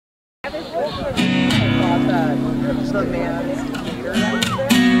It's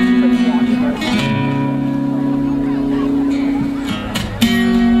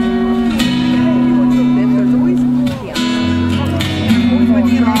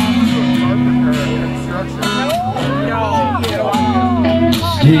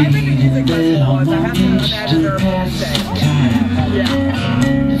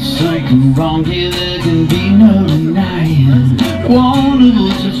like wrong here, there can be no denying. One of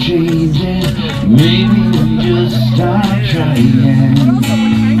us is changing, maybe we just start trying.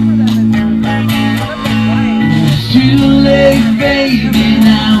 It's too late, baby,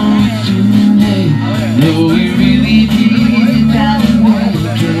 now it's too late. No, we really need time to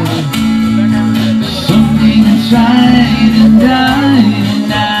make it. Something inside and dying,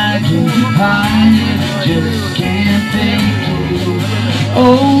 and I can't hide it, just can't take it.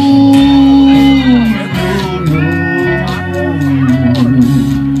 Oh, no,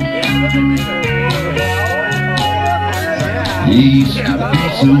 it used to be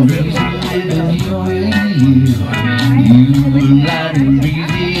so easy living here with you. You were light and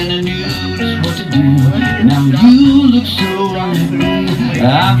breezy and I knew just what to do. Now you look so unhappy,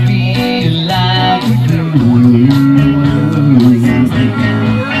 I feel like a fool.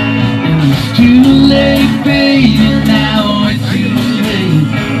 And it's too late, baby, now it's too late.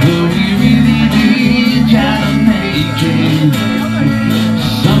 But we really did try to make it.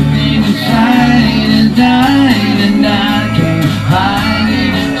 Something inside is dying and I can't hide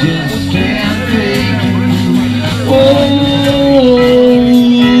it, just can't fake it. Oh,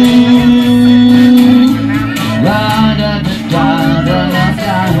 la da da da da da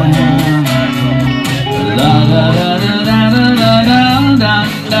da, la da da da da da da da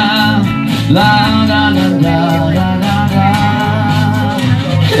da, la da da da da da da.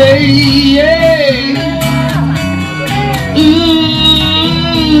 Hey, yeah. Ooh,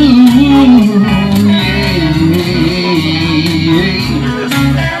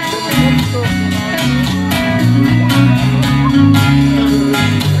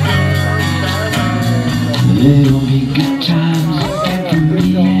 there'll be good times again for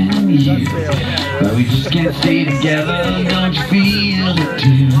me and you, but we just can't stay together, don't you feel it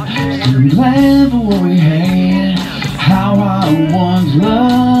too? Still laugh at what we had, how I once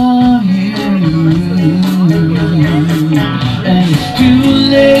loved you. And it's too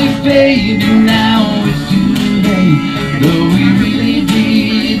late, baby, now it's too late, though we really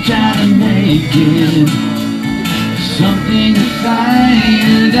did try to make it. Something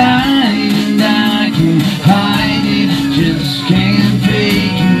inside dying and I can't hide it, just can't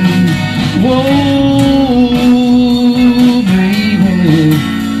fake it. Whoa, baby,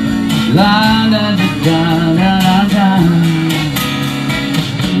 la da da da da da,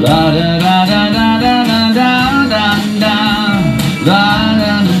 la da da da da da da da da, la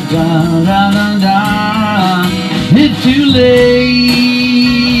da da da da da. It's too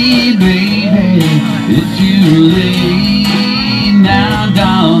late, baby, it's too late now,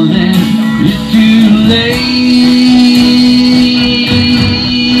 darling, it's too late.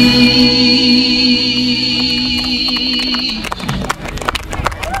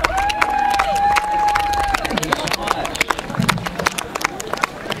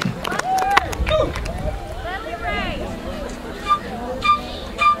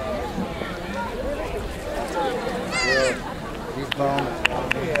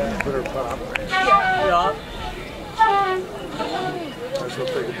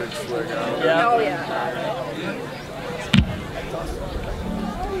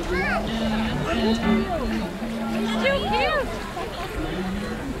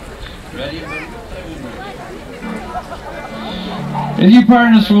 If you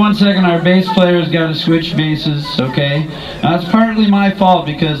pardon us for 1 second, our bass player's got to switch basses, okay? Now, it's partly my fault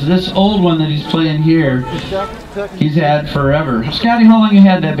because this old one that he's playing here, he's had forever. Scotty, how long you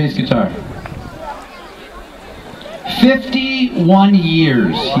had that bass guitar? 51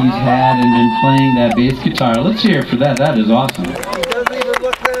 years he's had and been playing that bass guitar. Let's hear it for that. That is awesome. He doesn't even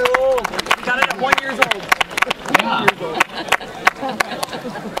look that old. He got it at 1 year old. Yeah.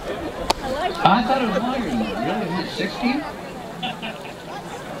 I thought it was longer than that. Really? 16?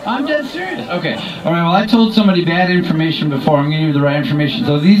 I'm dead serious. Okay. All right. Well, I told somebody bad information before. I'm going to give you the right information.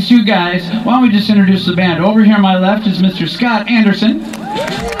 So these two guys, why don't we just introduce the band? Over here on my left is Mr. Scott Anderson.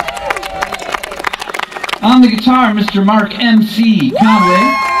 On the guitar, Mr. Mark M.C.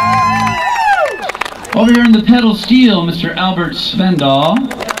 Conway. Over here in the pedal steel, Mr. Albert Svendal.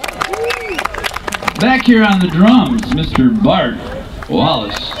 Back here on the drums, Mr. Bart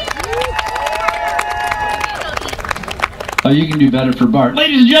Wallace. Oh, you can do better for Bart.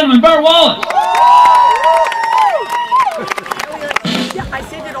 Ladies and gentlemen, Bart Wallace! Yeah, I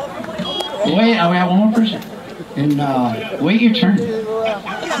saved it all for Wait, oh, we have one more person. And wait your turn.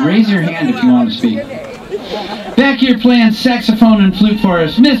 Raise your hand if you want to speak. Back here playing saxophone and flute for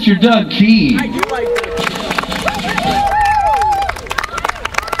us, Mr. Doug Key.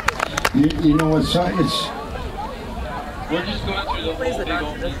 you know it's we're just going through the whole big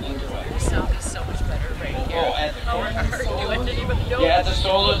opening. Your sound is so much better right here. Oh, at the chorus? Yeah, at the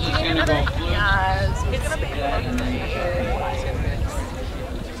solos it's going to go flute. Yes, it's going to be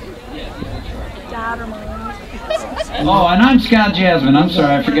Dad or Mom? Oh, and I'm Scott Jasmin. I'm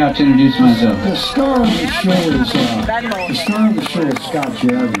sorry, I forgot to introduce myself. the star of the show is Scott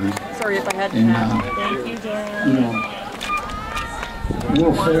Jasmin. Sorry if I had to And, Thank you, Dan. You know,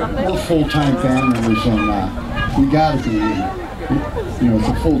 we're full-time band members, and we got to be. You know, it's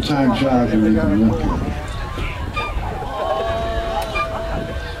a full-time job, and we can look at it.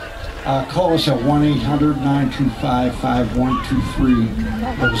 Call us at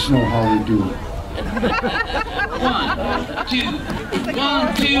 1-800-925-5123. Let us know how we do it.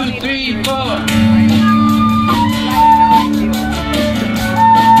 1, 2, 3, 4.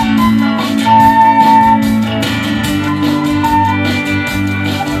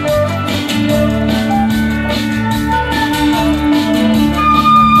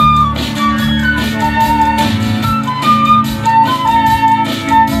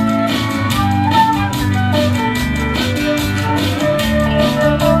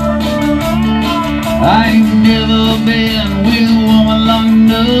 I ain't never been with a woman long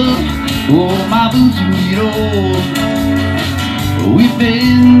enough. Oh, my boots are old. We've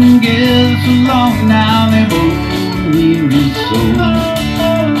been together so long now, they both need me so.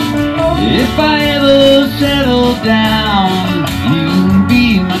 If I ever settle down, you'll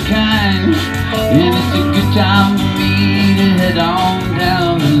be my kind, and it's a good time for me to head on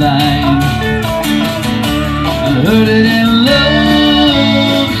down the line. I heard it in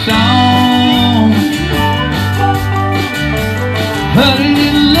love song. Heard it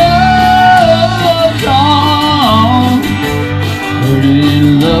in love song. Heard it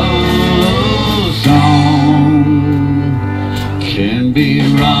in love song. Can be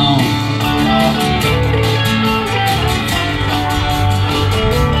wrong.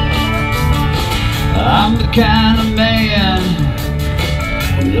 I'm the kind of man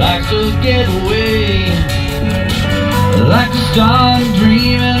who likes to get away, like to start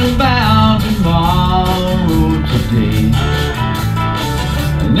dreaming about tomorrow today.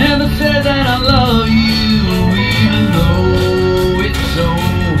 Never said that I love you, even though it's so.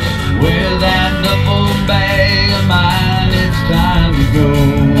 Wear that duffel bag of mine, it's time to go.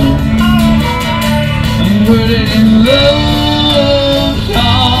 And we're in love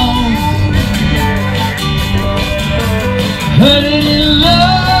song. Heard it in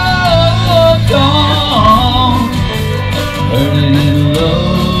love song. Heard it in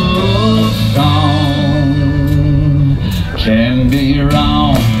love song. Can be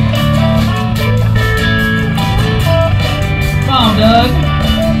wrong. Come on, Doug.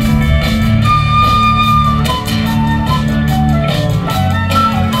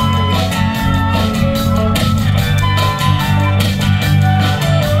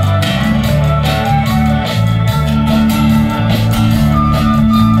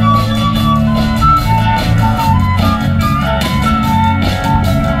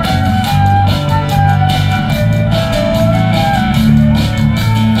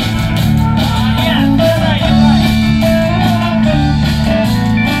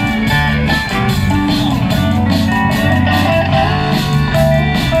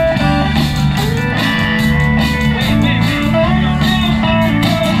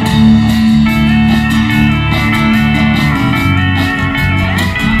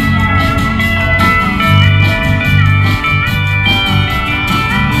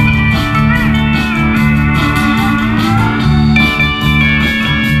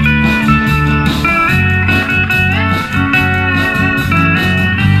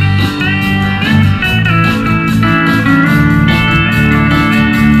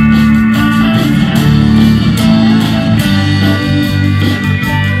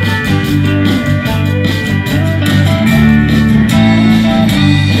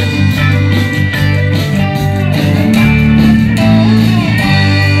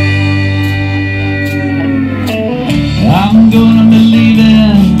 I'm gonna be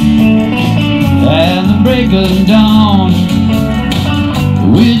leaving at the break of dawn.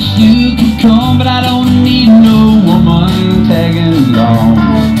 Wish you could come, but I don't need no woman tagging along.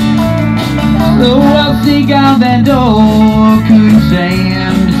 So I'll sneak out that door, couldn't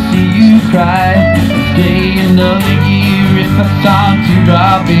stand to see you cry. I'd stay another year if I start to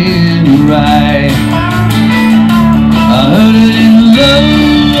drop in your eye. I heard it in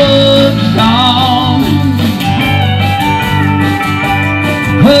love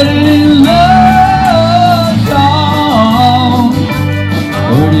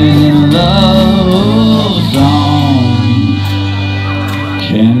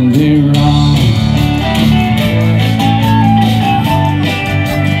can be wrong.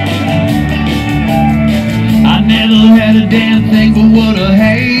 I never had a damn thing but what I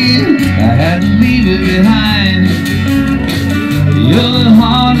hate. I had to leave it behind. You're the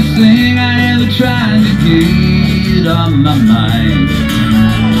hardest thing I ever tried to get on my mind.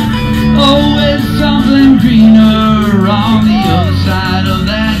 Always something greener on the other side of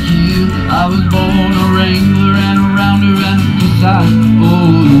that hill. I was born a wrangler and a rounder and a beside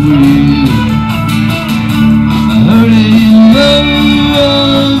all the way. I heard it in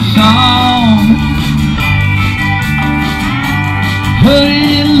love song. Heard it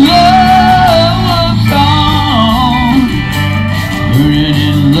in love song. Heard it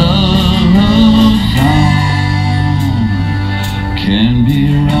in love song. Can be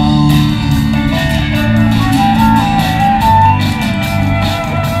wrong.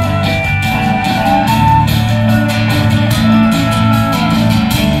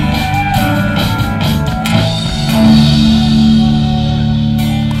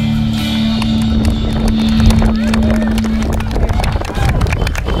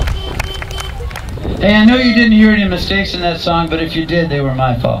 Hey, I know you didn't hear any mistakes in that song, but if you did, they were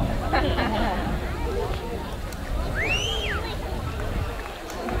my fault.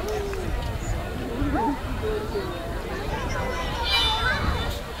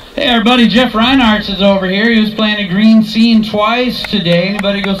 Hey, our buddy Jeff Reinhardt is over here. He was playing a green scene twice today.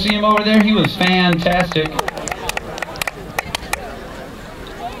 Anybody go see him over there? He was fantastic.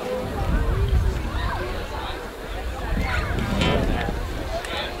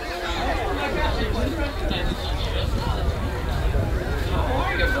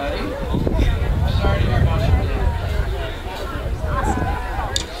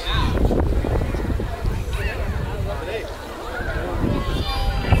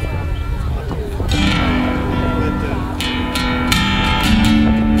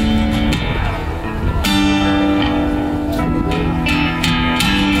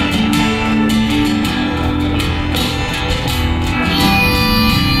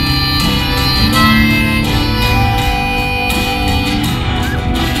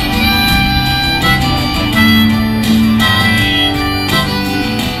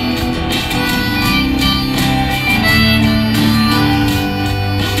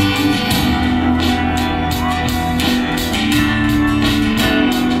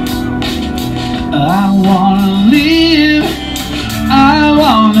 I wanna live, I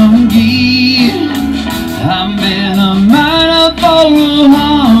wanna give. I've been a miner for a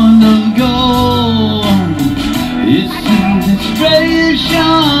heart of gold. It's an inspiration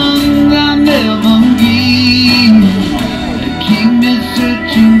I never give. They keep me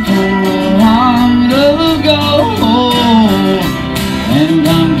searching for a heart of gold, and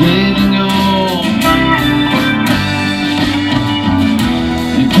I'm getting old.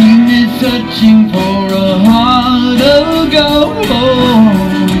 They keep me searching for a heart of gold,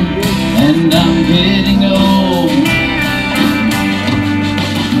 and I'm getting old.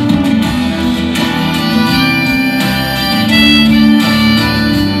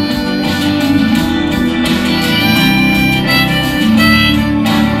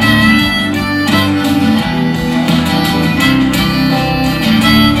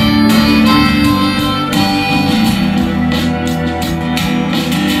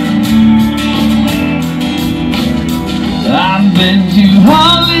 I've been to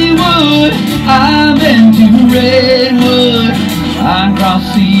Hollywood, I've been to Redwood, I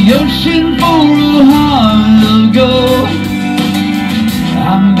crossed the ocean for a heart of gold.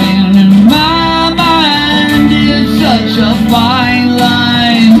 I've been in my mind, it's such a fine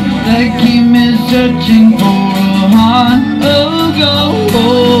line that keep me searching for a heart of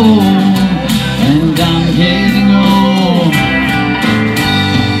gold, and I'm getting old.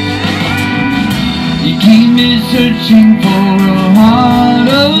 You keep me searching for a heart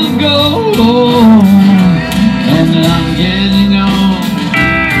of gold, and I'm getting old.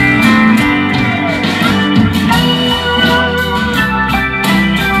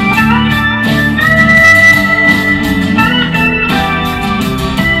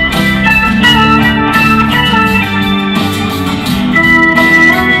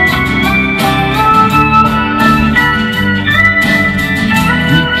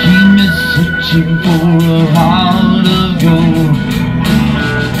 You keep me searching for a heart of gold.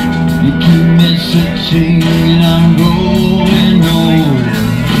 You keep me searching and I'm growing old.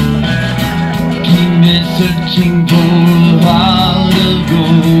 Keep me searching for a heart of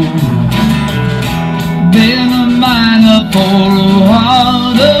gold. Been a miner for a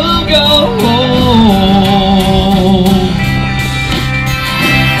heart of gold.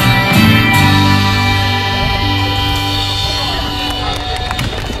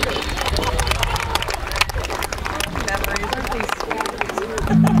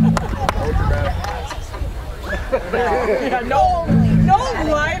 Yeah, no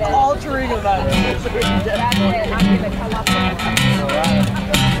life altering about it. That's it. I'm gonna come up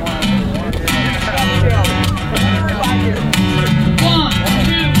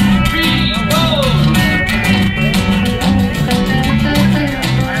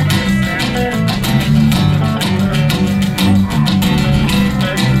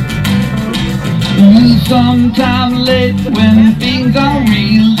Sometime late when things are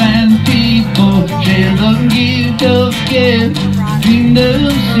real and people share the gift of gifts between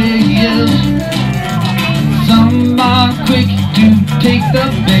themselves. Some are quick to take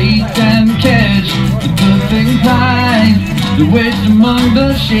the bait and catch the perfect prize, the waste among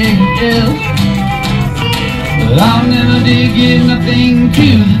the shells. But I'll never dig in nothing to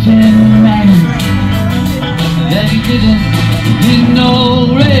the Tin Man that he didn't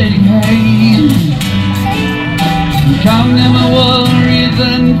already hate. Count them a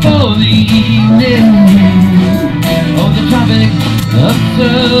reason for the evening of the Tropic of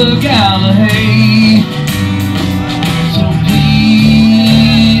Sir Galahad. So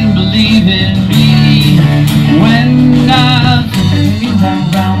please believe in me when I say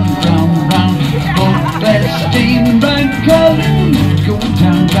round, round, round, round, oh, that stained bright color going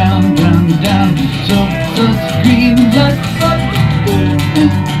down, down, down, down. So the screen like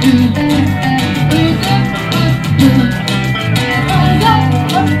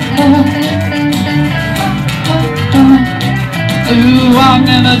ooh, I'll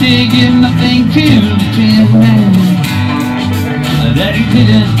never dig in nothing to the Tin Man that he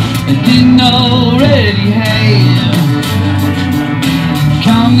didn't already have.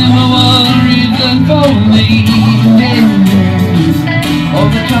 Count them a reason for leaving of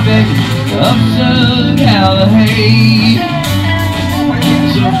the Tropic of Sir Galahad.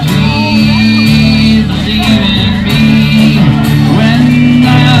 So please believe in me when I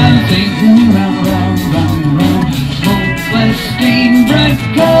say round, round, round, round, smoke, flash, steam, bright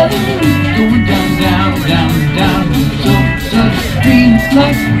color going down, down, down, down. So such green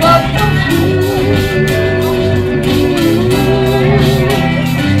like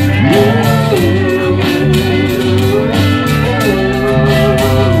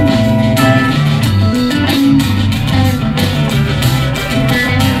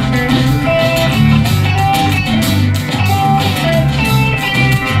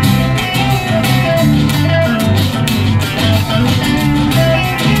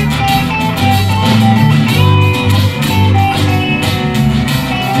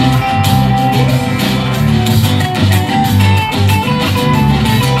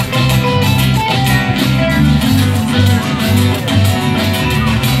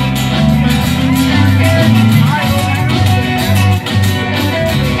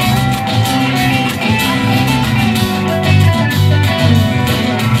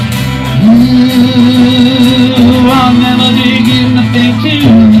I'll never dig in nothing to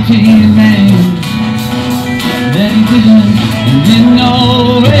the Tin Man that he didn't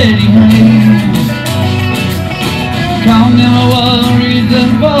already have. Count them a reason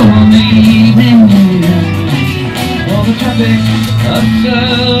for leaving for the Tropic of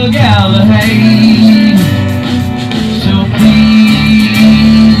Sir Galahad. So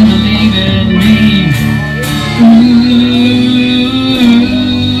please believe in me.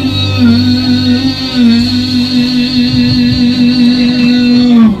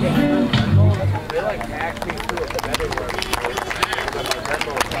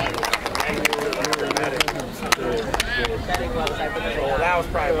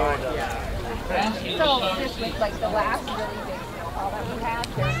 So this was like the last really big snowfall that we had.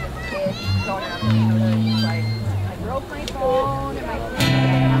 There's this kid going around the neighborhood. He's like, I broke my phone and my phone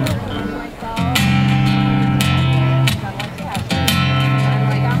and myself. I'm like, yeah. I'm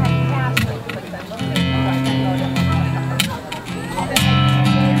like, I'll have cash, but then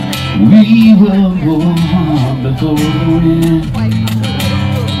we were born before the wind.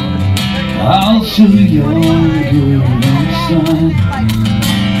 I'll show you your sun.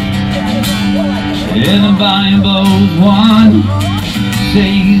 And the buying boat one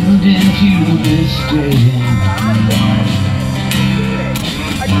sailed into this day.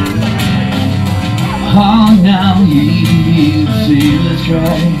 Oh, now you sailors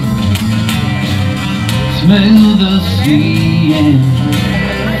try, smell the sea and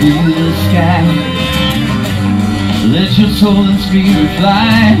feel the sky. Let your soul and spirit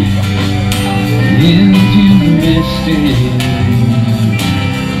fly into this day.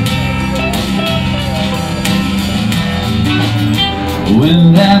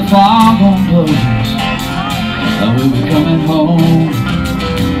 When that foghorn blows, I will be coming home.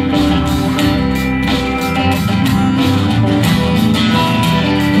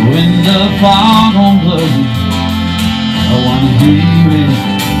 When the foghorn blows, dreaming.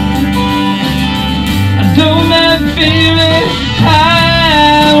 I don't mind feeling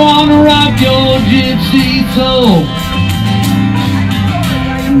I wanna rock your gypsy soul,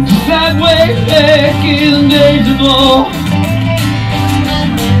 just like way back in the days of old.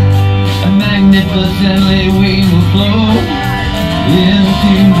 And magnificently we will float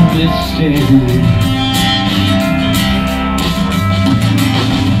into this state.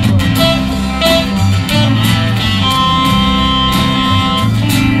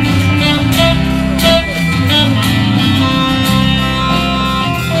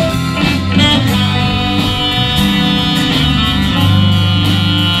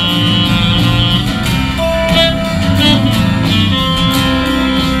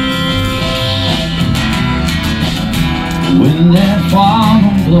 When that fog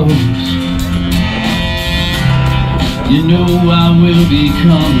blows, you know I will be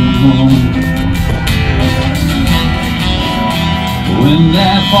coming home. When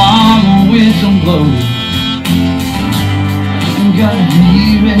that fog whistle blows, you gotta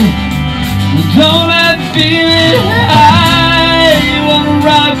hear it. Don't I feel it? I wanna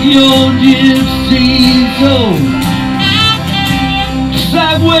rock your gypsy soul, just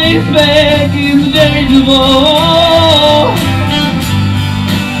like way back in the days of old.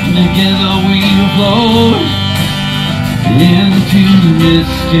 Together we will float into the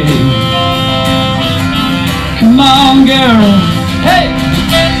mistake. Come on, girl, hey!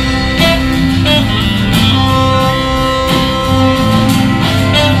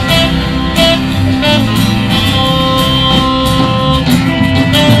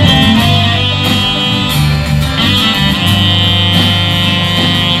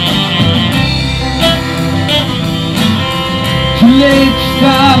 Let's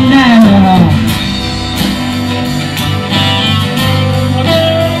stop now.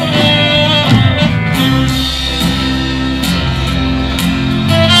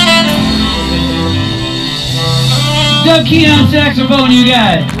 Doug Key on saxophone, you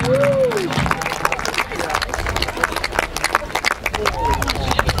guys.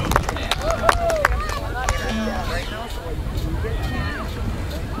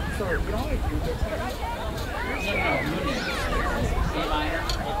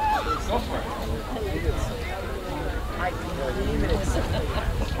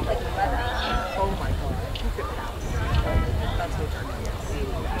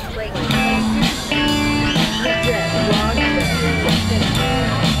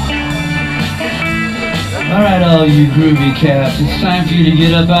 Alright, all you groovy cats, it's time for you to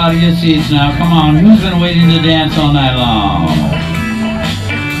get up out of your seats now. Come on, who's been waiting to dance all night long?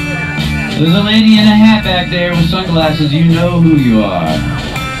 There's a lady in a hat back there with sunglasses, you know who you are.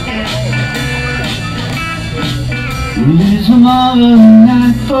 It's a marvelous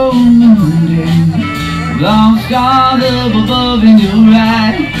night for Moondance, long stars up above in your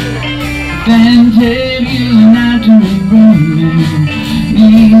right. Fantabulous night to make romance,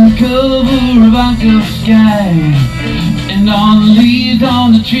 the cover of October sky, and on the leaves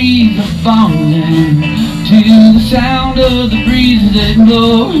on the trees are falling to the sound of the breezes that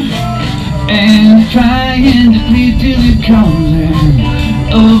blow, and trying to please till it comes in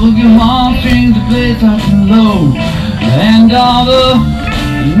over your heartstrings to play soft and low, and all the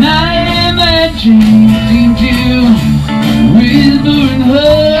night magic seem to whisper and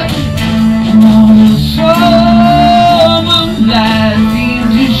hug, and all the summer lights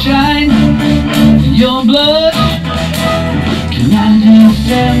shine in your blood. Can I just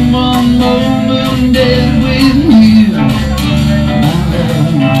have one more Moondance with you, my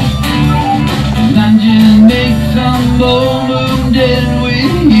love? Can I just make some more Moondance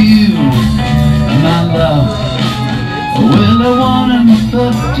with you, my love? Well, I wanna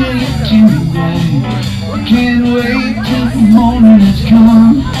fuck till you tonight. I can't wait till the morning has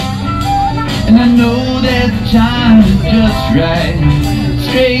come, and I know that the time is just right.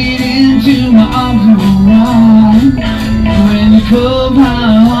 Straight into my arms and run. When you come, I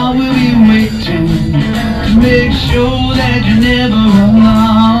will be waiting to make sure that you're never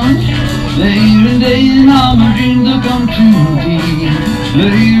alone. Later and then all my dreams will come true, dear.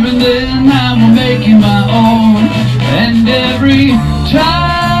 Later and then I will make you my own. And every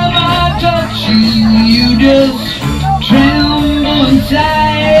time I touch you, you just tremble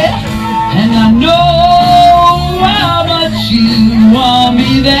inside. And I know how much you want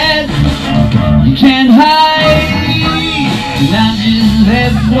me that you can't hide. And I just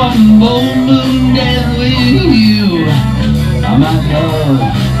have one more Moondance with you, my love.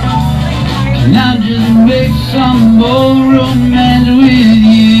 Can I just make some more romance with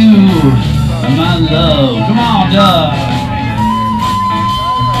you, my love? Come on, Doug.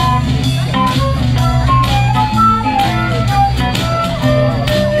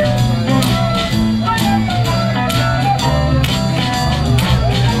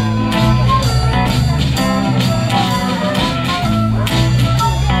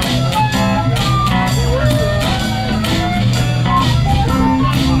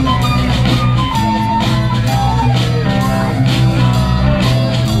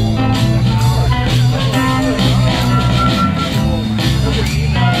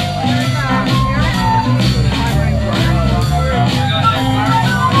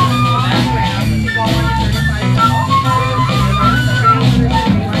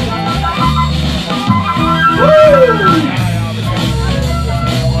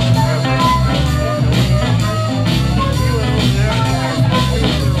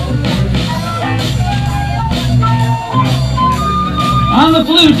 On the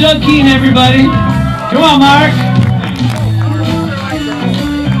flute, Doug Keane, everybody. Come on, Mark.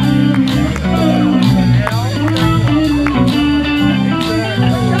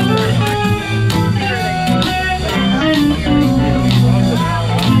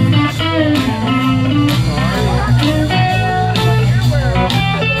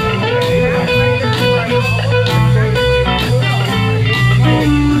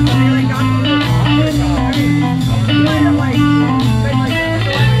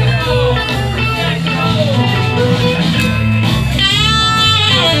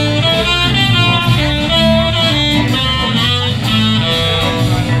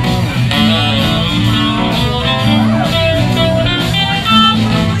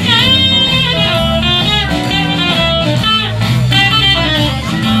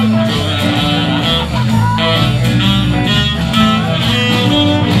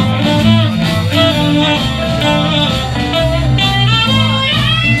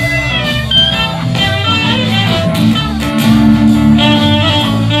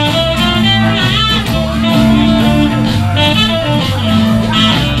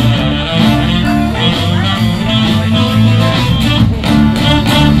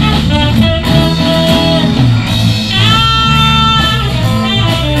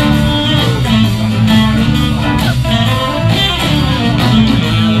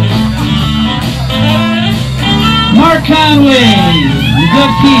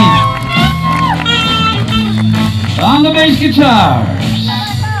 On the bass guitars,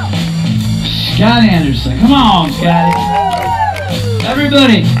 Scott Anderson. Come on, Scotty.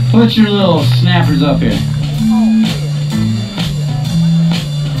 Everybody, put your little snappers up here.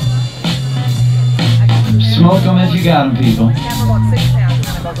 Smoke them if you got them, people.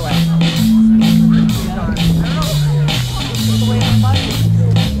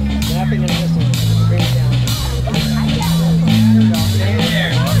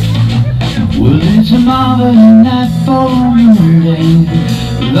 Well, it's a marvelous night for a moon,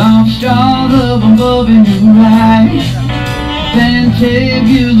 long stars up above in your eyes.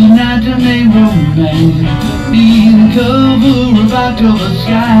 Fantabulous night to make romance, being the cover of October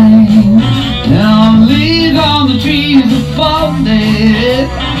sky. Now leaves on the trees are falling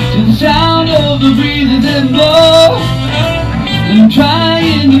to the sound of the breezes that blow, and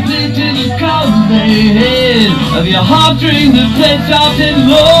trying to fit to the cause of your heartstrings that play soft and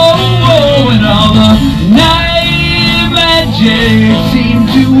low. And all the night magic seemed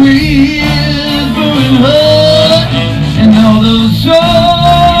to whisper and hurt, and all the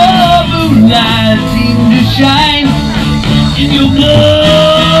soft moonlight seemed to shine in your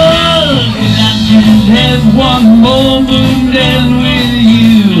blood. And I just had one more moon dance with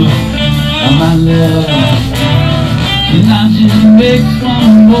you, my love. And I just mix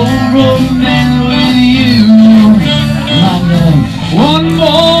one more romance with you, my love. One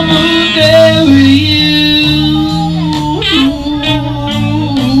more moon day with you,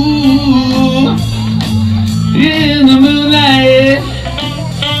 in the moonlight.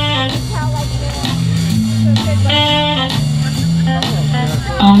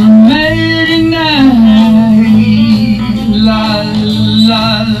 On a Saturday night, la la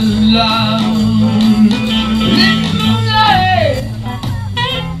la.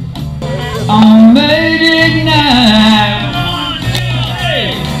 On Monday night,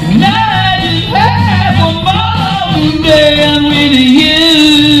 night is half a Monday, I'm with you,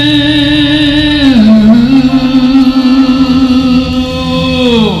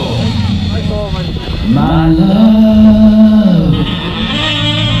 my love.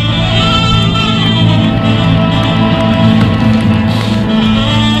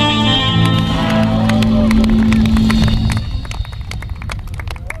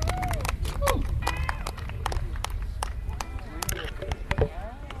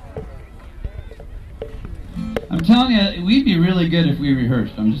 I'm telling you, we'd be really good if we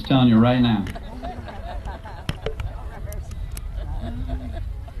rehearsed. I'm just telling you right now.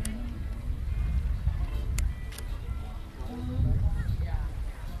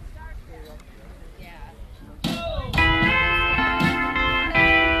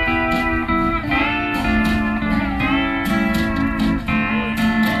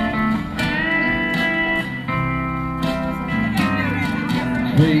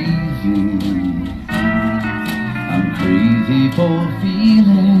 Crazy for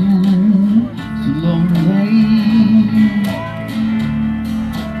feeling so lonely.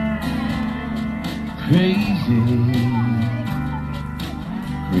 Crazy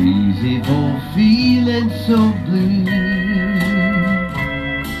for feeling so blue.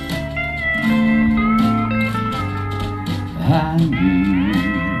 I knew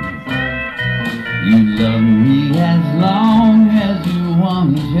you loved me as long as you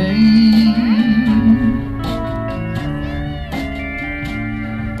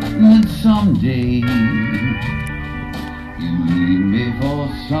someday you leave me for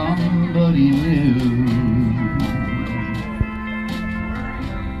somebody new.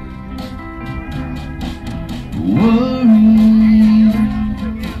 Worry,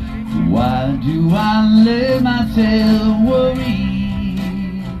 why do I let myself worry?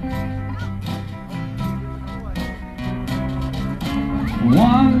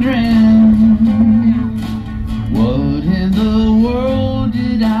 Wondering, what in the world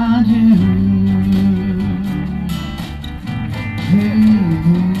did I do?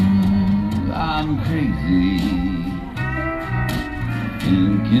 I'm crazy,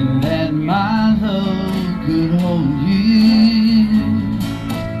 thinking that my love could hold you.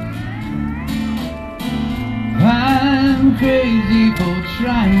 I'm crazy for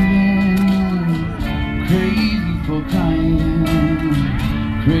trying, crazy for crying,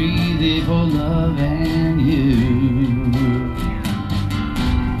 crazy for loving you.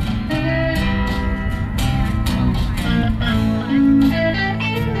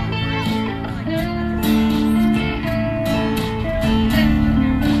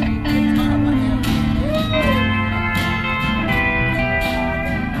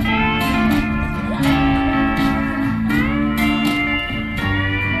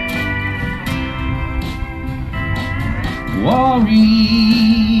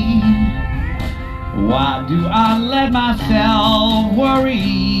 Worry, why do I let myself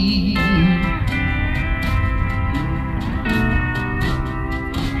worry?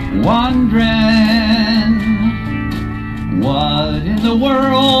 Wondering, what in the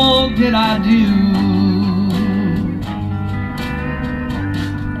world did I do?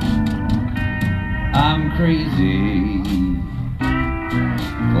 I'm crazy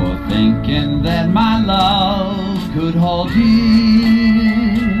for thinking that my love could hold you.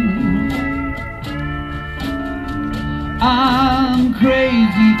 I'm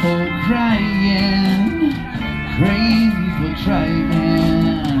crazy for crying, crazy for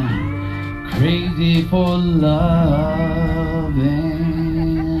trying, crazy for loving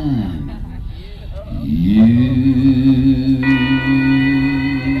you.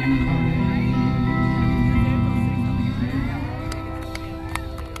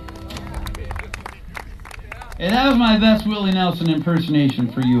 And that was my best Willie Nelson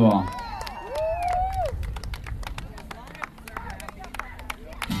impersonation for you all.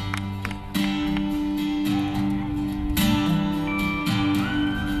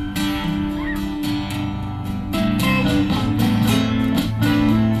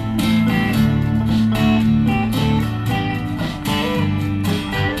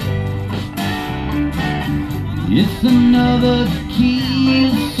 It's another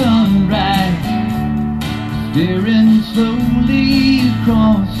tequila sunrise, staring slowly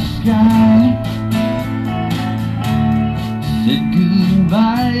across the sky. Said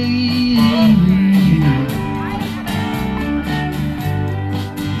goodbye.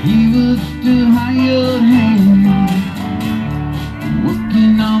 He was the hired hand,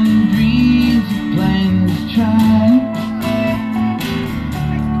 working on dreams he planned to try.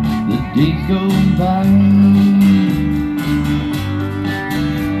 The days go by.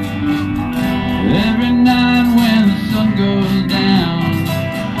 Every night when the sun goes down,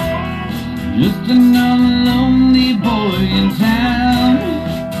 just another lonely boy in town.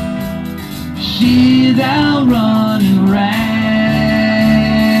 She's out running around.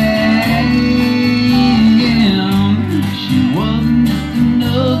 She wasn't just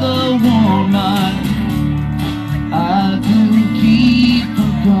another woman. I couldn't keep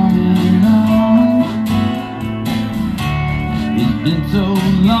her coming on. It's been so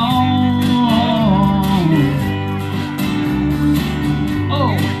long.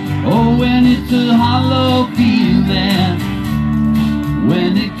 Oh, when it's a hollow feeling,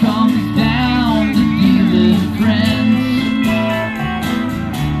 when it comes down to dealing friends,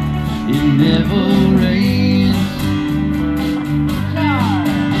 it never rains.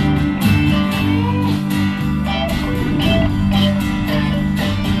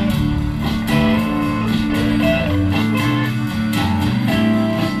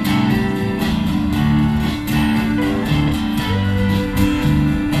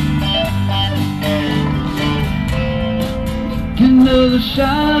 Another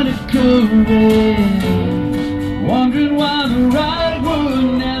shot at courage, wondering why the right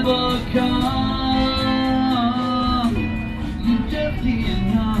word never comes. You just didn't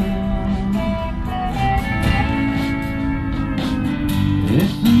know.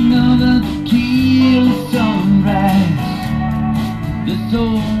 It's another tequila sunrise. This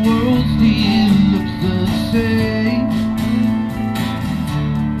whole world still looks the same.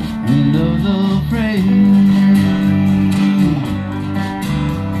 Another phrase.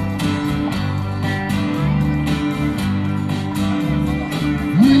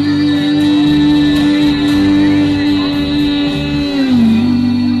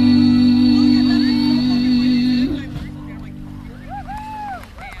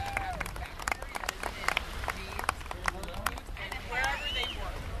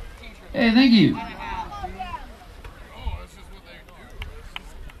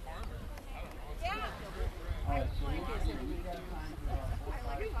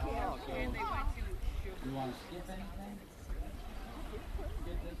 want to skip anything?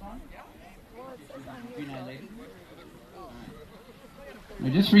 Skip this one? Green Eyed Lady?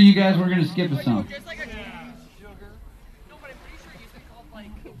 Right, just for you guys, we're going to skip a song. There's like a sugar. No, but I'm pretty sure it used to be called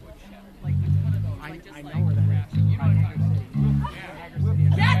like the Woodshed. Like it's one of those. Like just like where that is. You know what I'm talking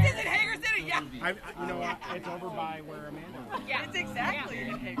about? Yes, it's in Hager City. Yeah. You know what? It's over by where Amanda was. Yeah, it's exactly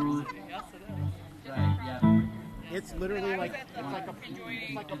in Hager City. Yes, it is. Right, yeah. It's literally like It's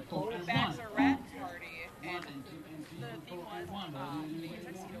like a pole. bachelorette party, and the theme was being a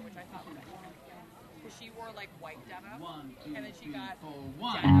tuxedo, which I thought was cool. Because she wore like white denim, and then she got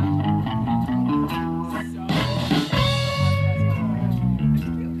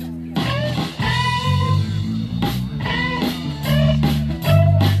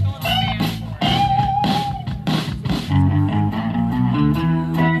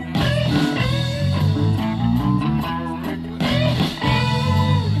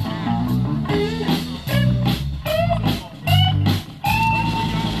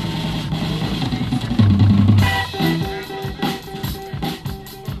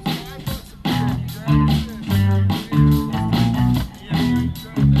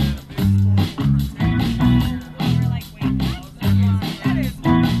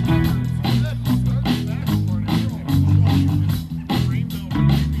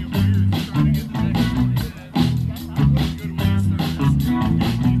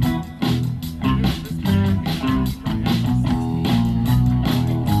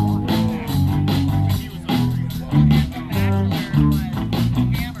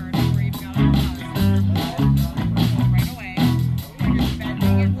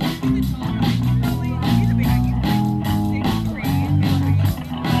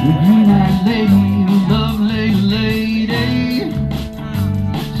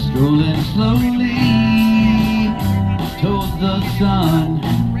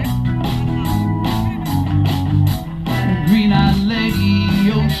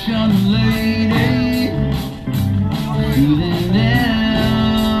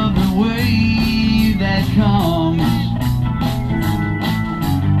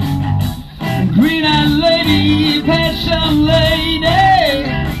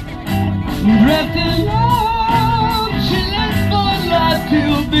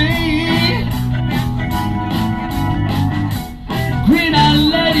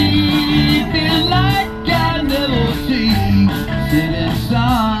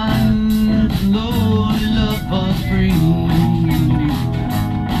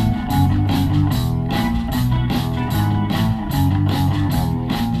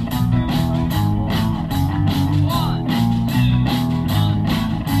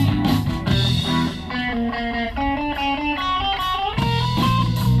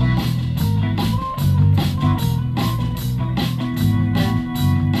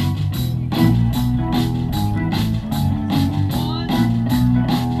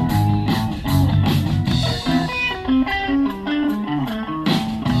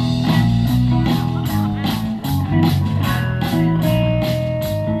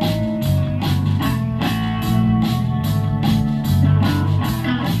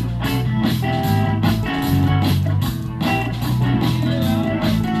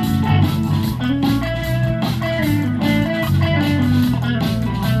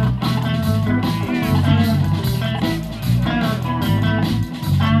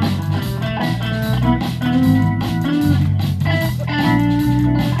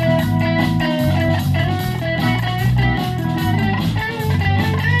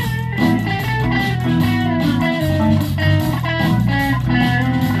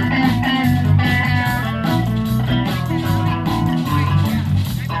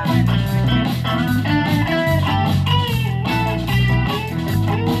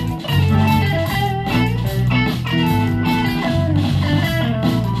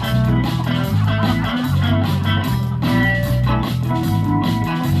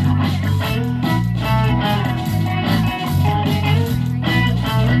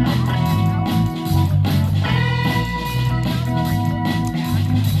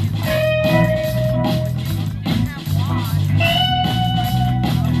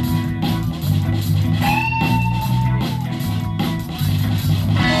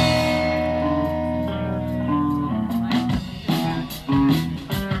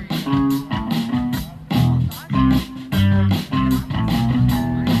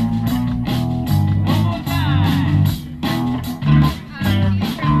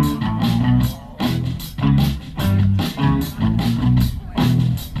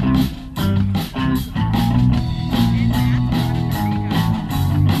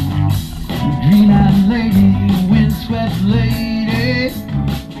lady, windswept lady,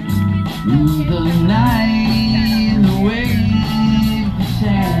 through the night.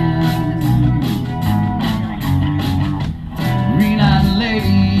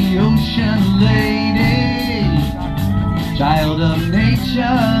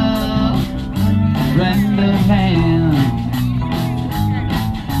 special friend of man.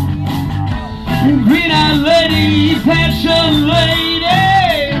 Green-eyed lady, passion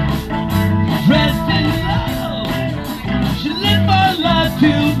lady, dressed in love, she lit my life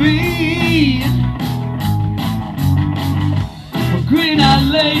to be. Green-eyed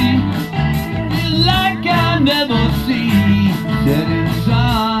lady, like I never see, setting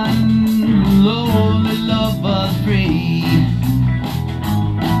sun, lonely lovers free.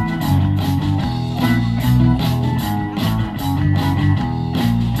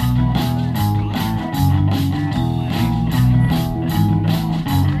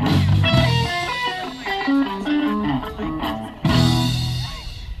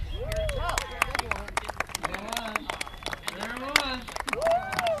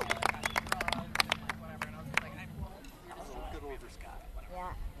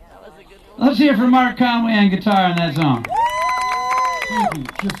 Let's hear from Mark Conway on guitar on that song. Thank you.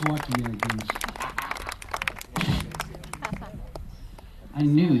 Just lucky, I guess. I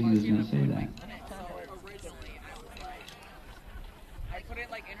knew he was going to say that. I put it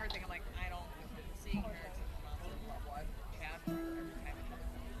like in her thing. I'm like, I don't see her. What? Chat every time.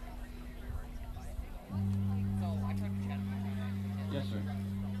 So I talked to Chat. Yes, sir.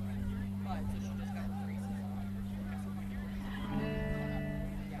 But so she just got her freeze.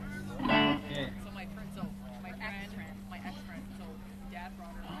 Okay. So my friend, my ex-friend, so dad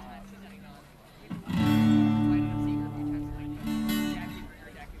brought her one time. She's getting on. So I ended up seeing her a few times.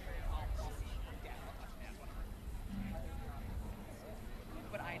 Like, dad gave her, I'll see dad. I'll talk to dad, whatever.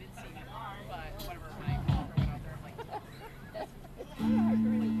 But I didn't see him. But whatever, when I went out there, I'm like, whatever, and I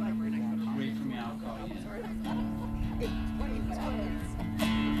couldn't. Wait for me, I'll call you.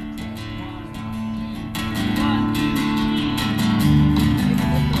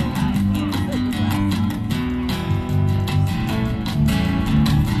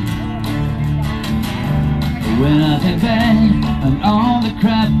 When I think back on all the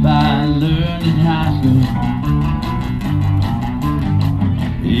crap I learned in high school,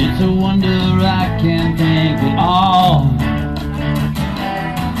 it's a wonder I can thank it all.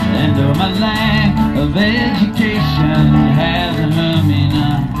 And though my lack of education hasn't hurt me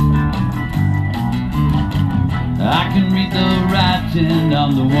none, I can read the writing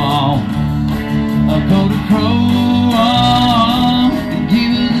on the wall. A Kodachrome,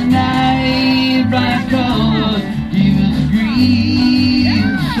 give us a night, bright colors, give us a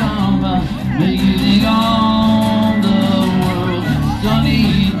green summer, make you think on the world, sunny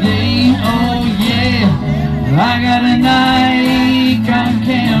day, oh yeah. I got a Nikon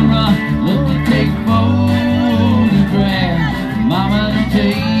camera, love to take photographs. Mama, don't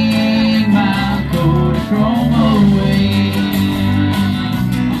take my Kodachrome away.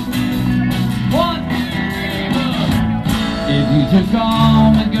 If you took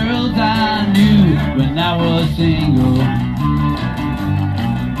all the girls I knew when I was single,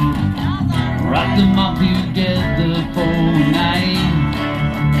 wrap them up together for a night,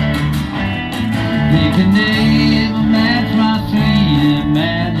 they can never match my sweet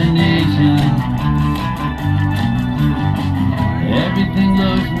imagination. Everything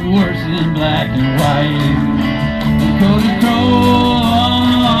looks worse in black and white. Kodachrome,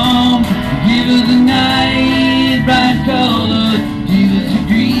 give us a night, bright colors, give us a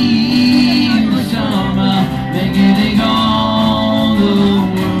green summer, make it take all the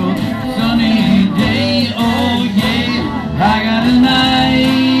world, sunny day, oh yeah. I got a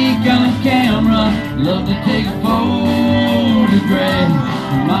Nikon camera, love to take a photograph.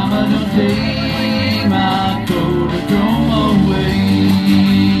 Mama, don't take my Kodachrome away.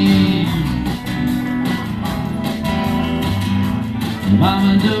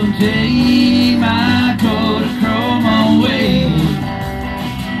 Mama, don't take my Kodachrome away.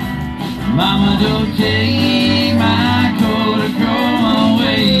 Mama, don't take my Kodachrome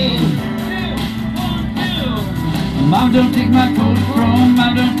away. Mama, don't take my Kodachrome.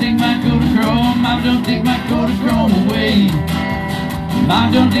 Mama, don't take my Kodachrome. Mama, don't take my Kodachrome away.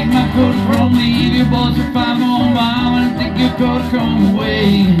 Mama, don't take my Kodachrome. Leave your boys for 5 more. Mama, don't take your Kodachrome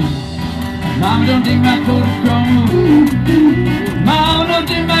away. Mama, don't take my Kodachrome. Mama, don't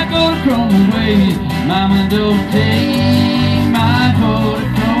take my Kodachrome away. Mama, don't take my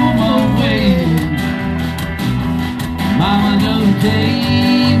Kodachrome away. Mama, don't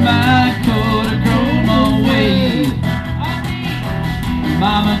take my Kodachrome away.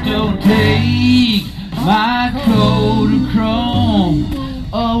 Mama, don't take my Kodachrome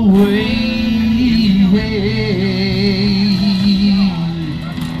away.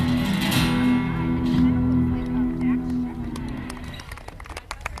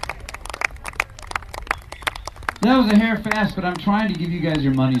 That was a hair fast, but I'm trying to give you guys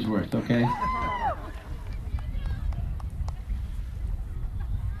your money's worth, okay?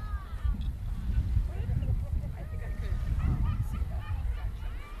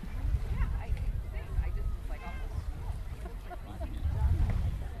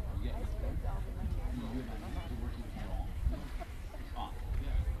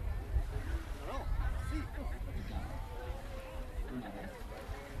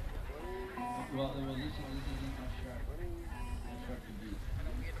 Well, this isn't my sharp. My sharp to do.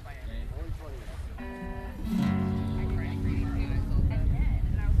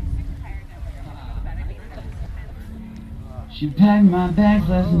 She packed my bags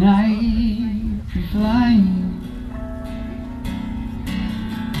last night, pre-flying.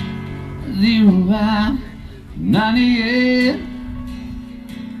 0-98,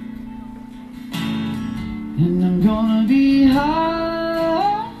 and I'm gonna be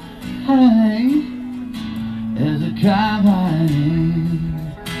high as a carbine.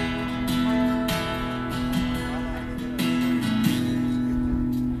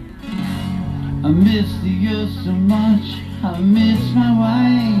 I miss the earth so much, I miss my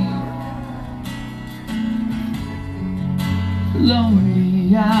wife.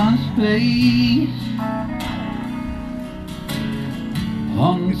 Lonely out in space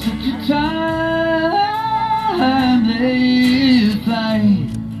on such a timeless flight.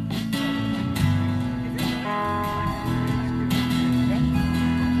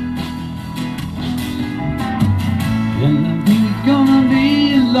 And I think it's gonna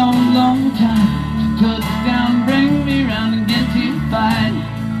be a long, long time to touch down, bring me round and get to fight.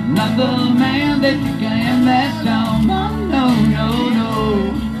 I'm not the man that you think I am that time. Oh, no, no, no.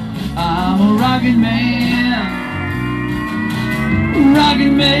 I'm a rocket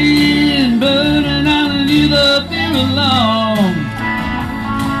man, burning out of you the fear alone.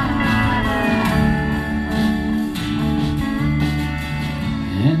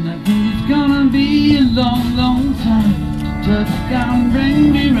 And I think it's gonna be a long, long time to touch down,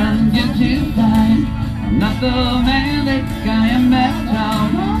 bring me round and get to fight. I'm not the man that I am at all.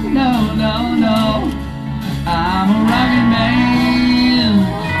 No, no, no. I'm a rocket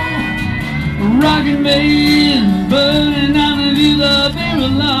man, burning out of you the fear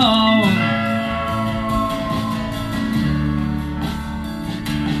alone.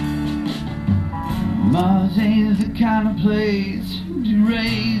 Mars ain't the kind of place to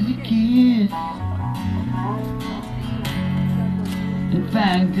raise a kid. In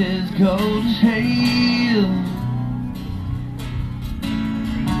fact, it's cold as hell.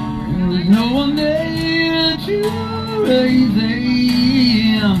 And there's no one there to raise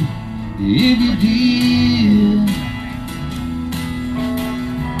them if you did.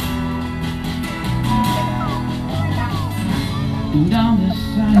 And all this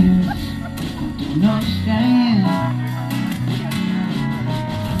science I don't understand.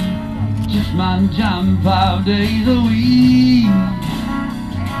 Just my job 5 days a week.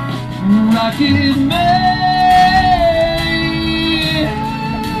 Rocket man,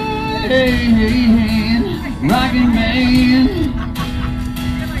 rocket man.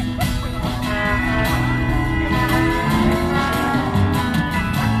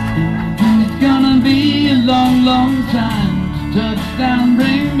 And it's gonna be a long, long time to touch down,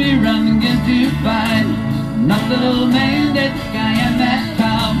 bring me round and get to fight. Not the man that I am that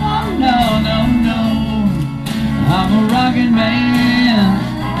time. Oh, no, no, no. I'm a rocket man,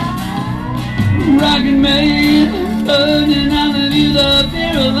 burning out of you the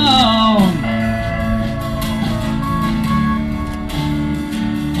fear alone.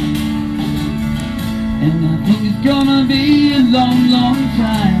 And I think it's gonna be a long, long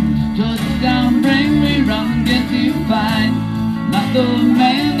time to touch down, bring me round and get to fight. Not the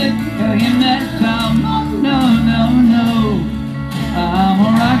man that I am that time. Oh, no, no, no. I'm a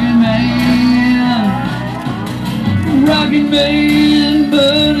rocket man,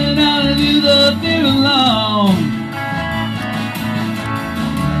 burning out of you the fear alone.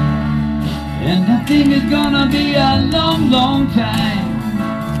 And I think it's gonna be a long, long time.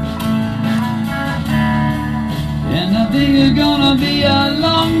 And I think it's gonna be a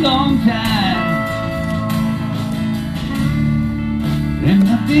long, long time. And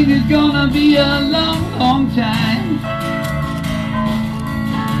I think it's gonna be a long, long time.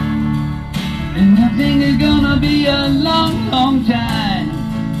 And I think it's gonna be a long, long time.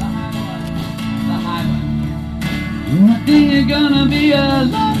 And I think it's gonna be a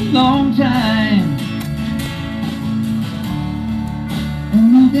long, long time.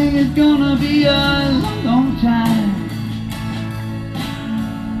 And I think it's gonna be a long, long time.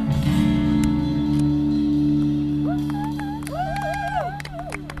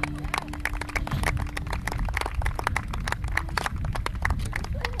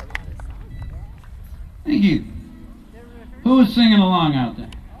 Thank you. Who was singing along out there?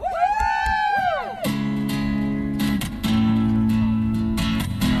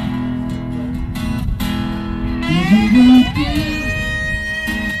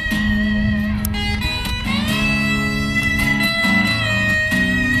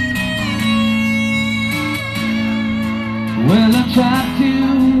 Well, I tried to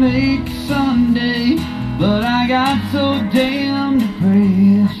make Sunday, but I got so damn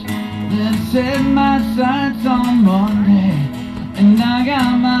depressed that I set my sights on Monday, and I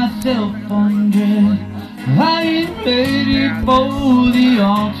got myself undressed. I ain't ready for the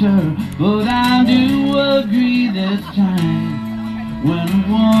altar, but I do agree this time, when a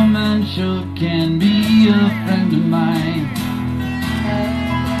woman sure can be a friend of mine.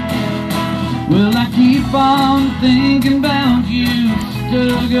 Well, I keep on thinking about you,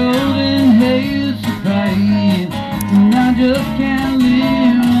 still golden haze surprise, and I just can't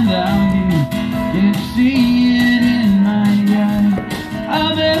live without you, can't see it in my eyes.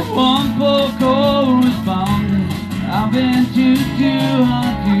 I've been one poor correspondent, I've been too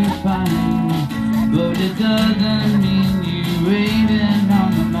hard to find, but it doesn't mean you waiting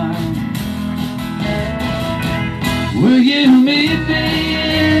on the mind. Will you meet me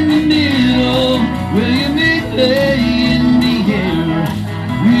in the middle? Will you meet me in the air?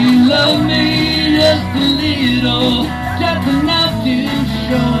 Will you love me just a little, just enough to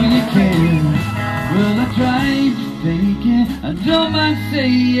show you care? Well, I tried to fake it, I don't mind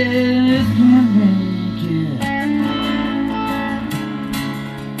saying it, can't make it.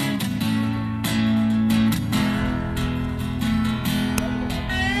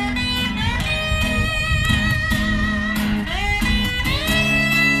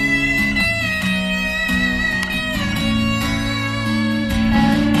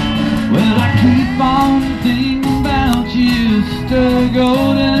 Well, I keep on thinking about you, still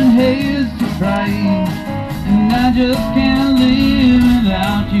golden haze to bright, and I just can't live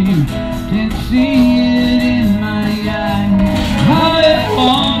without you, can't see it in my eyes. I've been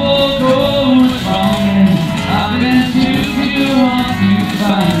humble, correspondent, I've been too hard to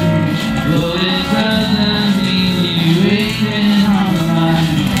find, but it doesn't mean you waiting on the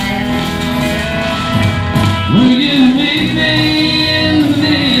line. Will you meet me in the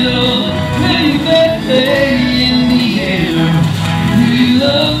middle? Will you meet me in the air? Will you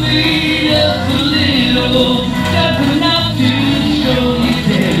love me just a little, just enough to show you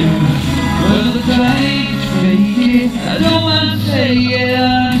care? Well, I try to fake it, I don't mind saying it, I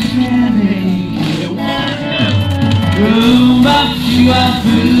just can't make it. Boom, bop, shoo-ah,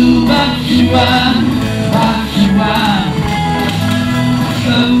 boom, bop, shoo-ah, bop, shoo-ah.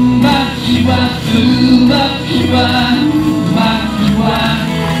 Boom, bop, shoo-ah, boom, bop, shoo-ah, bop, shoo-ah.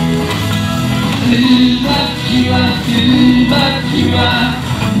 Boom, bop, shoo-ah, boom, bop, shoo-ah,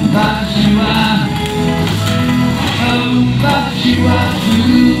 bop, shoo-ah. Boom, bop, shoo-ah,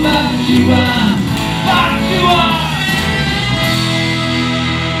 boom, bop, shoo-ah, bop, shoo-ah.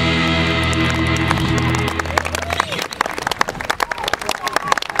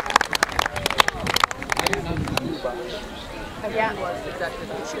 Yeah.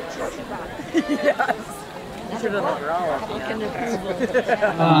 Yes.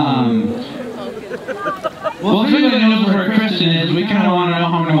 Well, if anybody knows where Kristen is, we kind of want to know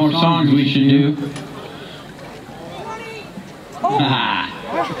how many more songs we should do.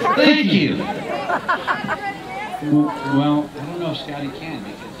 Thank you. Well, I don't know if Scotty can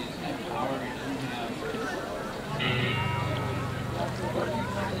because he doesn't have power. He doesn't have.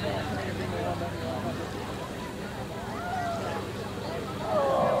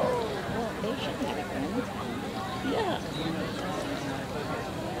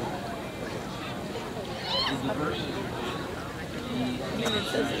 It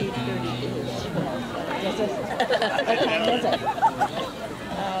says 8:30-ish. What time is it?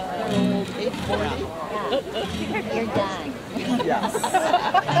 8:40. Yeah. You're done. Yes.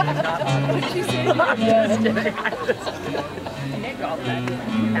 What'd you say? Nick all that.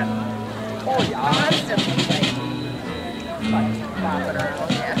 Oh, yeah. Constantly, like bopping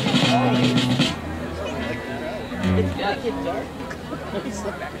around, yeah. It's gonna get dark.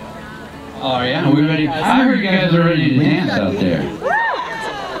 Oh yeah, are we ready? I heard you guys are ready to dance out there.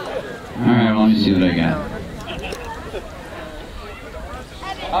 Alright, well, let me see what I got.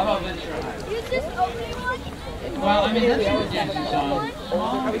 How about Ventura? Well, I mean, that's a good dancing song.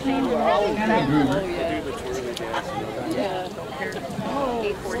 Are we singing the rally? Kind of a groover. Yeah.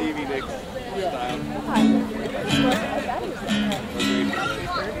 Stevie Nicks style.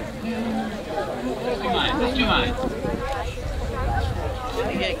 Let's do mine. Let's do mine.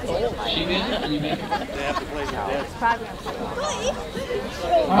 get cold. Sheet music? Can you make it? They have to play their dead. It's probably gonna take a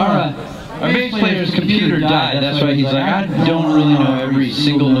while. Our bass player's computer died. That's why he's like, I don't really know every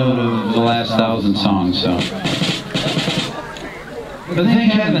single note of the last 1,000 songs, so. But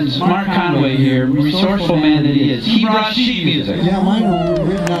thank heavens, Mark Conway here, resourceful man that he is, he brought sheet music. Yeah, mine were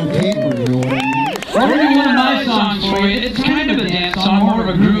written on paper, you know what I mean? We're going to do one of my songs for you. It's kind of a dance song, more of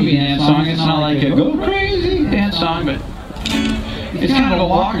a groovy dance song. It's not like a go crazy dance song, but it's kind of a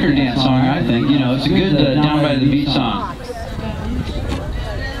walker dance song, I think. You know, it's a good down by the beat song.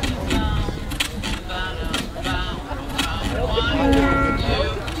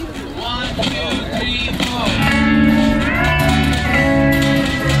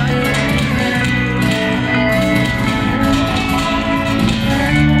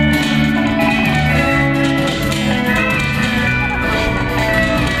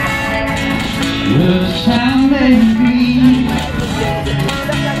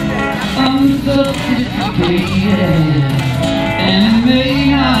 And it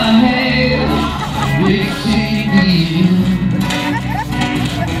may not have big TV.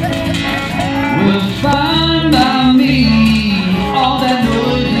 Will find by me all that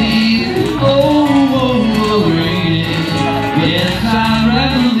noise overrated. Yes, I'd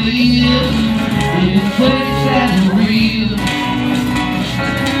rather live in a place that's real.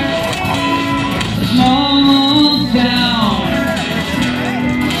 A small town,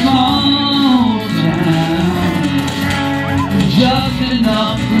 small town, just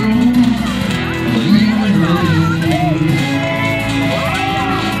enough room for you and me.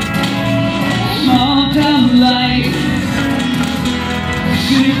 Small town life,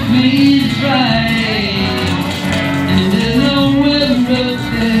 simply right, and there's nowhere else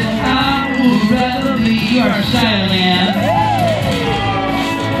that I would rather be or silent.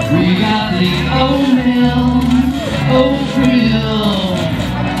 We got the old mill, old grill,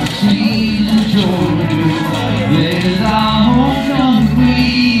 seeds and Georgia. There's our homecoming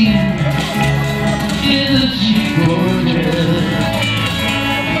queen in the cheap gorgeous.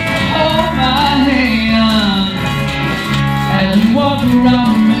 Hold my hand as we walk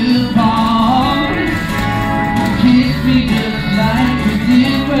around Mill Pond. Kiss me just like we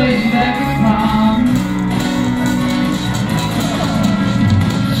did way back at prom.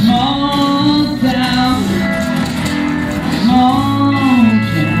 Small town,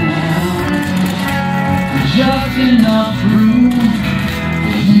 just enough room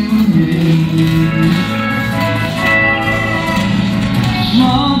for you and me.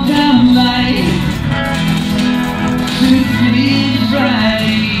 Small town life, simply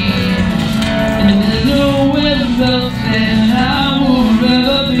right, and there's nowhere else that I would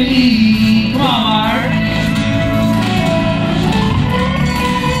rather be. Come on, Mark.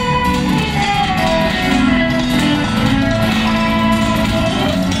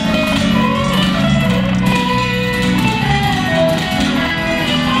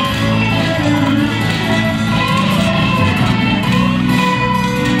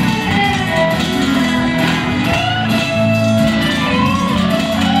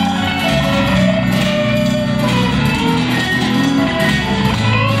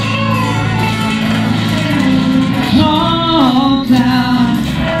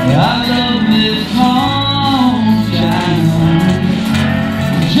 I love this small town,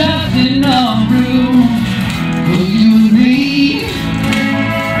 just enough room for you and me.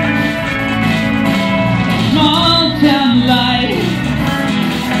 Small town life,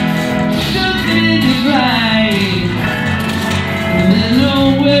 something is right, and there's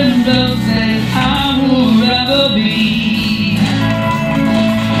nowhere else that I would rather be.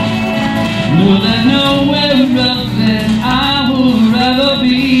 No, there's nowhere else that I would rather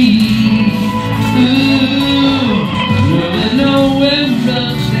be. There's nowhere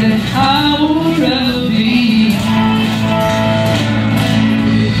else that I would rather be.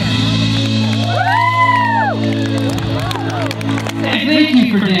 Hey, thank you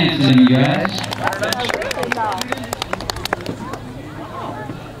for dancing, you guys.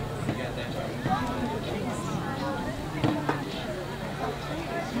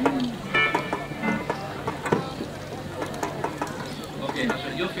 Okay, so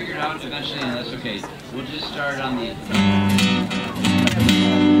you'll figure it out eventually, and that's okay. We'll just start on the...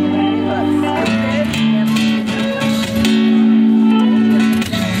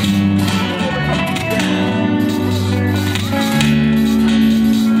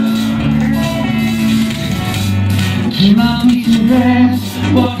 Keep my feet to rest,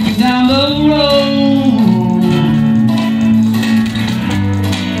 walking down the road.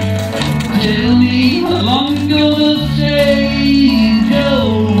 Tell me how long it's gonna say go.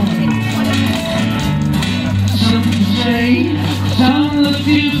 Something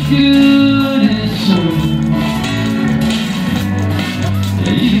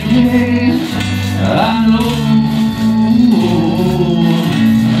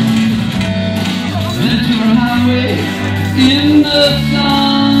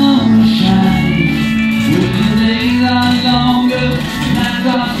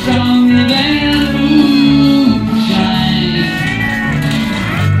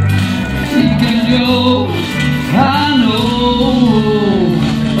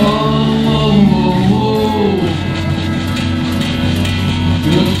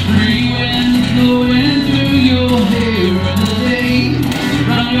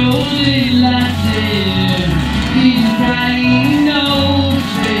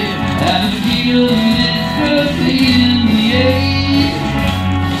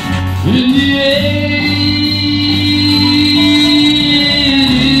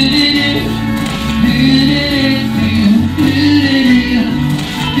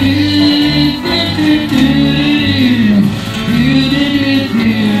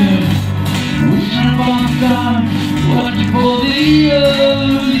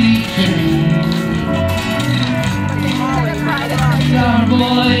Star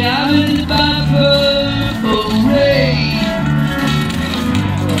boy, I'm in my purple rain.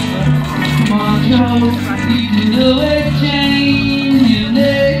 Come on, Joe, you can always change your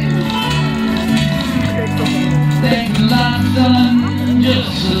name. Thanks a lot, son,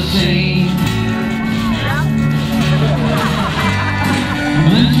 just the same.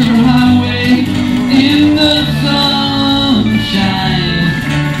 Ventura highway in the sunshine,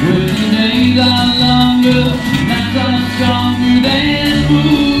 where the days are longer, nights are stronger than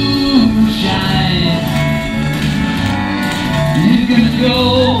moonshine. You're gonna go,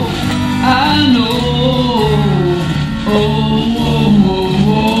 I know. Oh, oh, oh,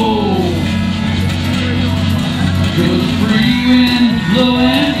 oh. Feel the free wind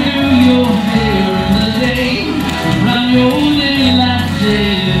blowing through your hair in the day, around your daylight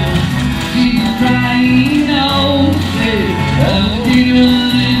tail. She's crying out there, and the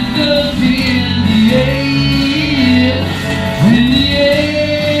demon is up in the air, in the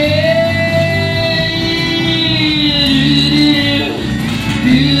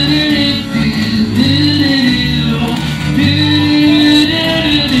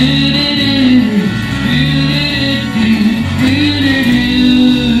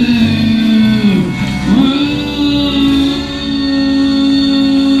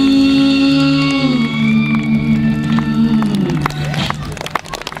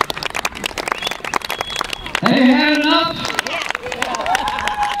Have you had enough?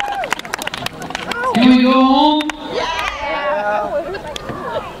 Can we go home?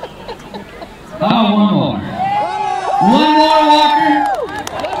 Oh, one more. One more, Walker.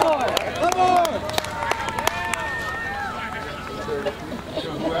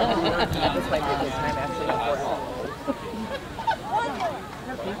 This might be a good time actually before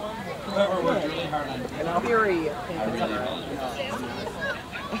and I'll very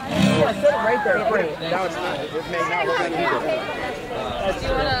yeah, sit right there. Great. Now it's not. It may not look like either. Do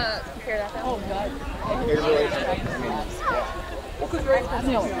you want to compare that down? Oh, God. Well, because very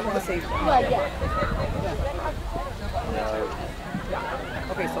expensive. No, I want to save them.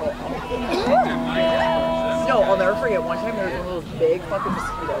 Yeah. Okay, so. No, I'll never forget. One time there was one of those big fucking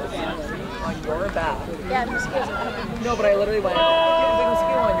mosquitoes on your back. Yeah, mosquitoes. No, but I literally went, you have a big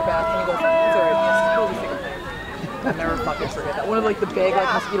mosquito on your back, and he goes, it's alright, just totally stick with me. I'll never fucking forget that. One of like the big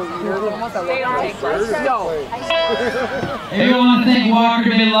like mosquito eaters, the ones that look like no. Hey, we want to thank Walker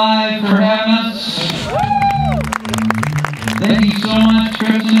Bay Live for having us. Thank you so much,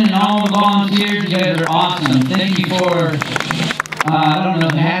 Kristen, and all the volunteers. You guys are awesome. Thank you for, I don't know,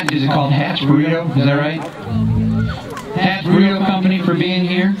 is it called Hatch Burrito? Is that right? Hatch Burrito Company for being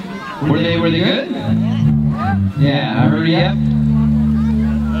here. Were they good? Yeah, I heard, yep.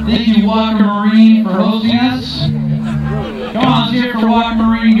 Thank you, Walker Marine, for hosting us. Come on, let's hear it for Walker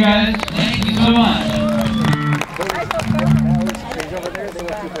Marine, guys. Thank you so much.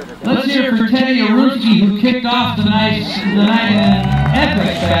 Let's hear it for Teddy Aruski, who kicked off the night in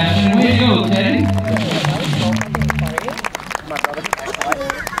epic fashion. Way to go, Teddy.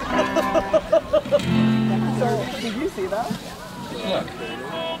 So, did you see that? Look.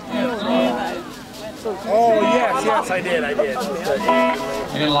 Oh, yes, I did. I got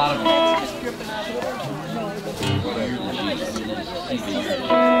a lot of them.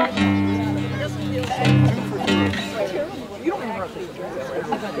 You don't even have to take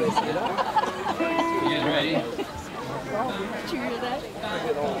You guys ready?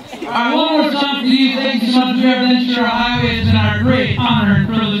 Alright, one more song for you. Thank you so much for Ventura Highway. It's been our great honor and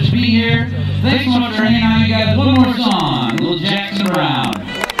privilege to be here. Thanks so much for hanging out, you guys. One more song. Little Jackson Brown.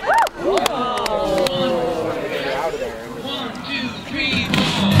 1, 2, 3, 4.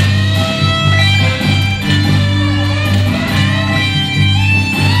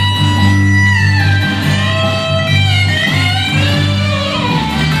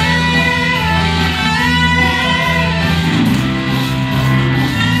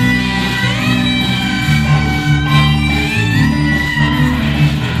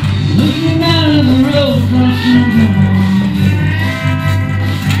 Looking out of the road, crossing the road.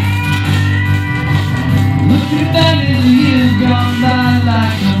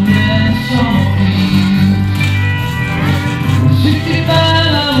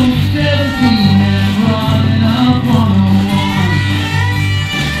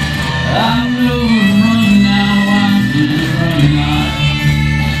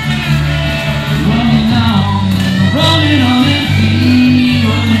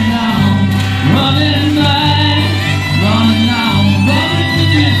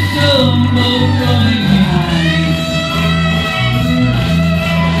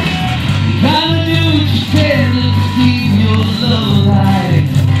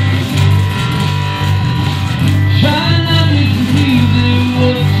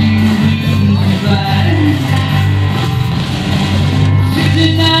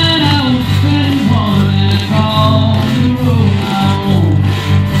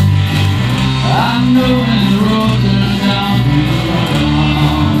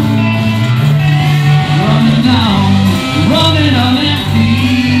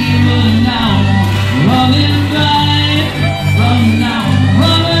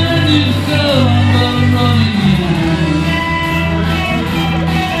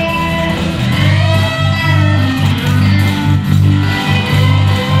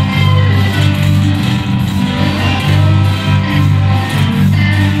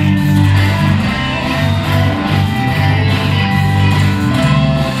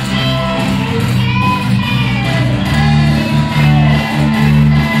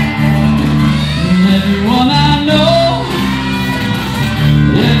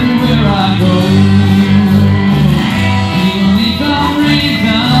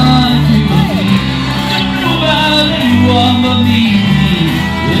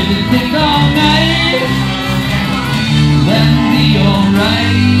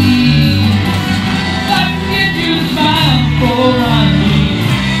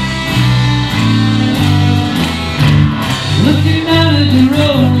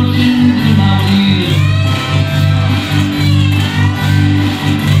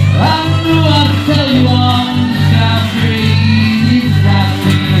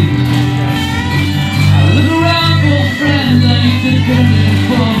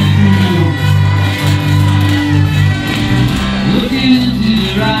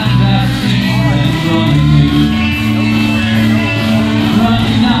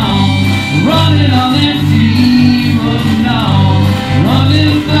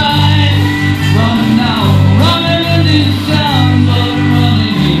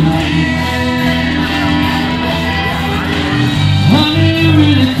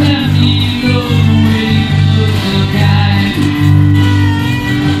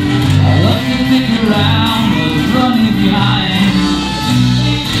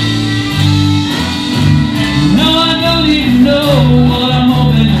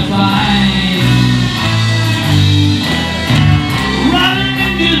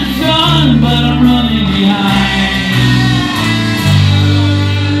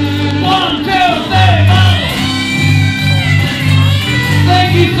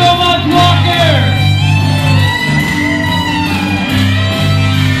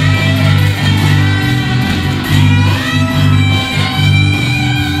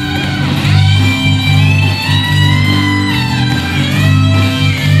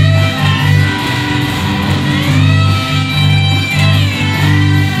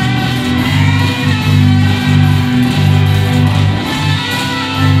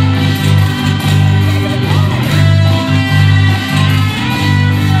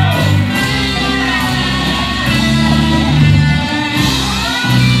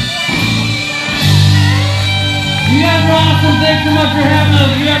 Thanks so much for having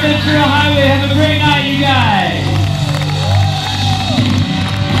us. We are Ventura Highway. Have a great night, you guys.